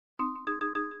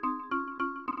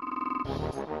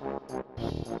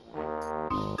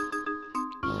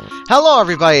Hello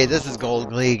everybody, this is Gold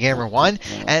Glee Gamer 1,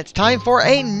 and it's time for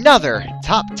another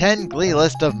Top 10 Glee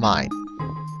list of mine.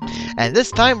 And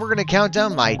this time we're going to count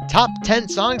down my top 10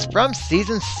 songs from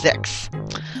Season 6.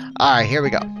 Alright, here we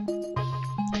go.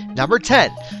 Number 10,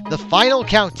 the final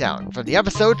countdown from the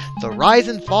episode The Rise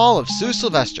and Fall of Sue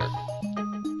Sylvester.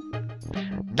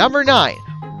 Number 9,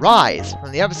 Rise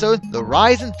from the episode The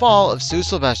Rise and Fall of Sue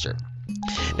Sylvester.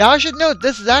 Now, I should note,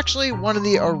 this is actually one of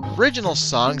the original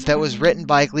songs that was written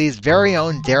by Glee's very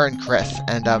own Darren Criss,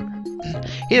 and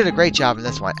he did a great job in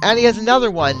this one. And he has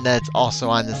another one that's also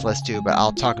on this list too, but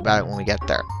I'll talk about it when we get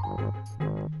there.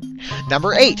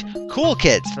 Number 8, Cool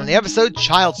Kids from the episode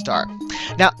Child Star.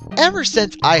 Now, ever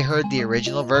since I heard the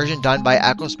original version done by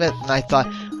Echo Smith, and I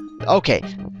thought, okay,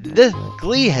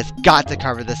 Glee has got to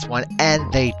cover this one,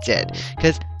 and they did,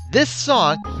 because this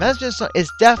song, Mesmer's song,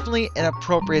 is definitely an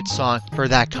appropriate song for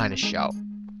that kind of show.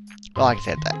 Well, I can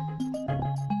say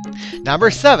that.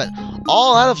 Number 7,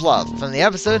 All Out of Love from the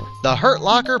episode The Hurt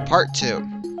Locker Part 2.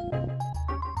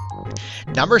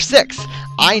 Number 6,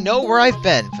 I Know Where I've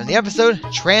Been from the episode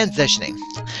Transitioning.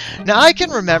 Now, I can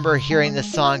remember hearing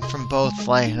this song from both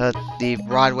the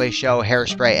Broadway show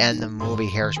Hairspray and the movie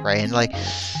Hairspray,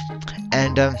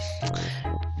 and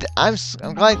I'm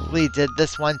glad Glee did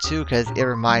this one too, because it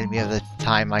reminded me of the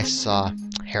time I saw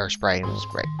Hairspray, and it was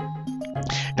great.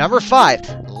 Number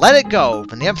 5, Let It Go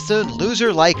from the episode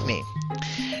Loser Like Me.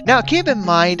 Now, keep in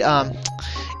mind,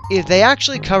 if they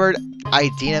actually covered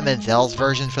Idina Menzel's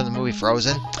version from the movie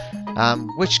Frozen,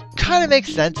 which kind of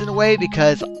makes sense in a way,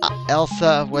 because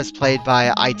Elsa was played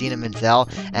by Idina Menzel,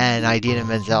 and Idina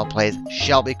Menzel plays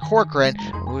Shelby Corcoran,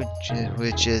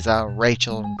 which is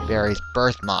Rachel Berry's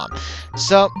birth mom.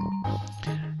 So,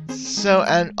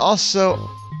 and also,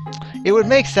 it would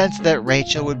make sense that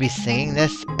Rachel would be singing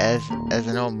this as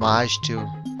an homage to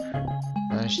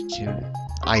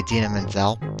Idina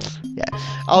Menzel. Yeah.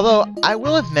 Although I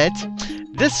will admit,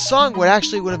 this song would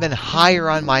have been higher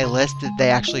on my list if they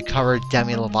actually covered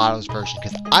Demi Lovato's version,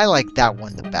 because I like that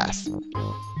one the best.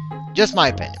 Just my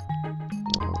opinion.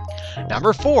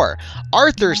 Number 4,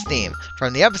 Arthur's theme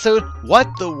from the episode What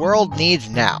the World Needs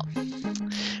Now.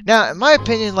 Now, in my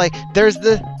opinion, there's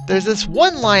this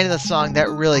one line in the song that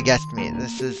really gets me.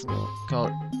 This is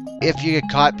called If You Get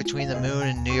Caught Between the Moon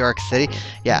and New York City.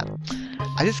 Yeah,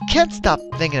 I just can't stop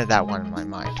thinking of that one in my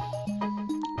mind.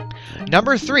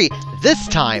 Number 3, This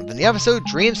Time from the episode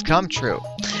Dreams Come True.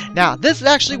 Now, this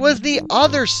actually was the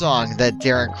other song that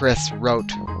Darren Criss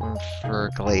wrote for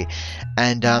Glee,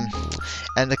 and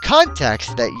the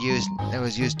context that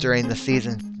was used during the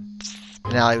season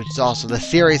finale, which is also the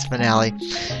series finale,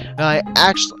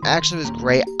 actually was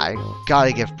great. I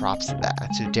gotta give props to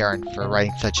Darren for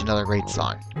writing such another great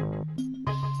song.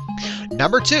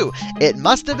 Number 2, It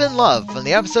Must Have Been Love from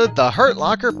the episode The Hurt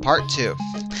Locker Part 2.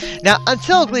 Now,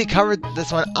 until Glee covered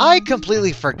this one, I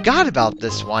completely forgot about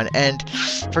this one, and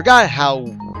forgot how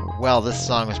well this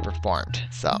song was performed.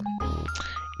 So,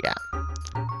 yeah.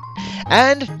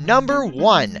 And number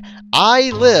 1,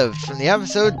 I Live from the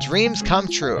episode Dreams Come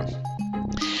True.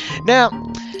 Now,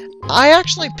 I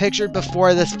actually pictured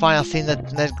before this final scene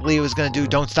that Glee was going to do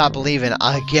Don't Stop Believin'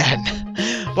 again.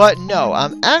 But no,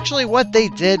 actually what they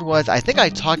did was, I think I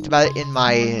talked about it in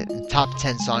my top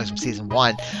 10 songs from Season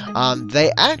 1,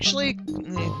 they actually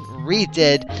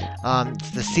redid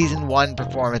the Season 1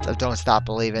 performance of Don't Stop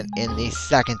Believin' in the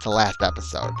second to last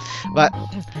episode. But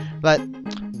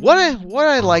what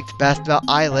I liked best about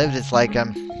I Lived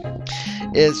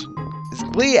is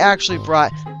Glee actually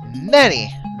brought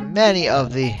many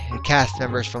of the cast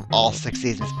members from all 6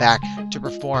 seasons back to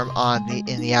perform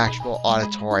in the actual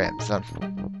auditorium. So,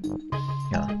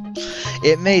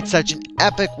 it made such an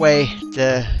epic way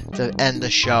to end the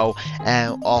show,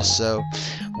 and also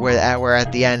where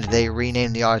at the end they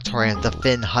renamed the auditorium the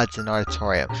Finn Hudson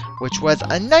Auditorium, which was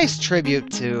a nice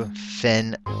tribute to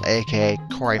Finn, aka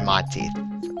Cory Monteith.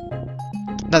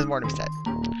 Nothing more to be said.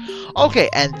 Okay,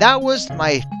 and that was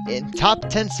my top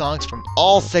 10 songs from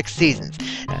all 6 seasons.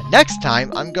 Now, next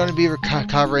time, I'm going to be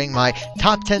covering my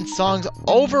top 10 songs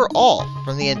overall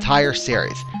from the entire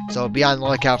series. So be on the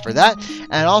lookout for that.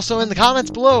 And also in the comments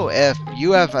below, if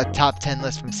you have a top 10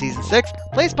 list from Season 6,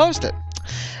 please post it.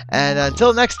 And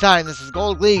until next time, this is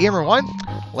Gold Glee Gamer 1.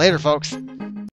 Later, folks.